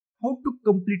how to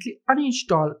completely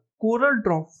uninstall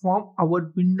CorelDRAW from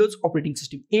our Windows operating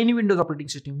system. Any Windows operating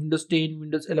system, Windows 10,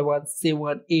 Windows 11,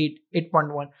 7, 8,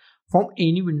 8.1, from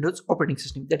any Windows operating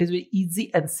system. That is very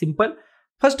easy and simple.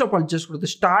 First of all, just go to the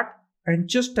start and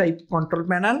just type control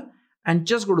panel and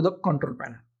just go to the control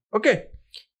panel. Okay.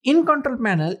 In control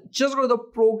panel, just go to the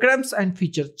programs and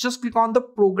features. Just click on the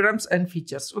programs and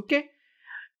features. Okay.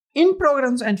 In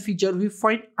programs and feature, we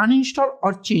find uninstall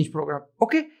or change program.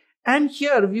 Okay. And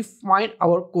here we find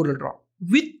our CorelDRAW.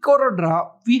 With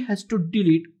CorelDRAW, we has to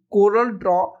delete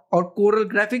CorelDRAW or Corel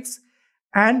Graphics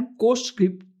and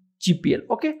CodeScript GPL.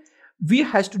 Okay. We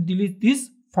has to delete this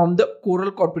from the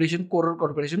Corel Corporation.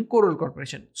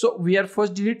 So we are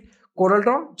first delete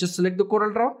CorelDRAW. Just select the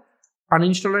CorelDRAW,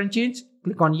 uninstall and change.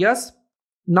 Click on yes.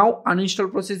 Now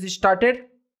uninstall process is started.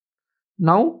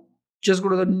 Now just go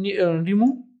to the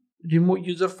remove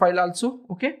user file also.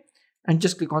 Okay. And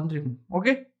just click on remove.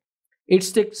 Okay. It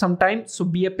takes some time. So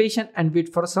be patient and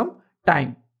wait for some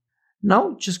time.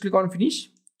 Now just click on finish.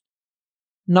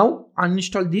 Now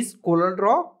uninstall this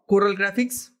CorelDRAW, Corel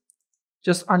Graphics.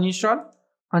 Just uninstall,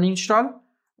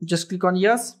 just click on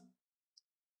yes.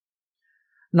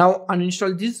 Now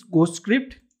uninstall this Ghost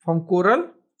script from Corel,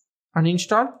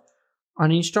 uninstall,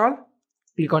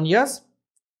 click on yes.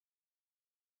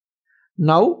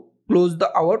 Now close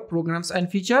our programs and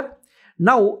feature.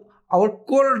 Now our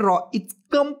CorelDRAW is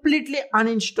completely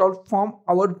uninstalled from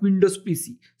our Windows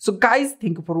PC. So guys,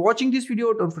 thank you for watching this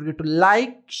video. Don't forget to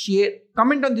like, share,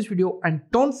 comment on this video, and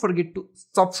don't forget to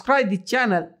subscribe the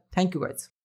channel. Thank you guys.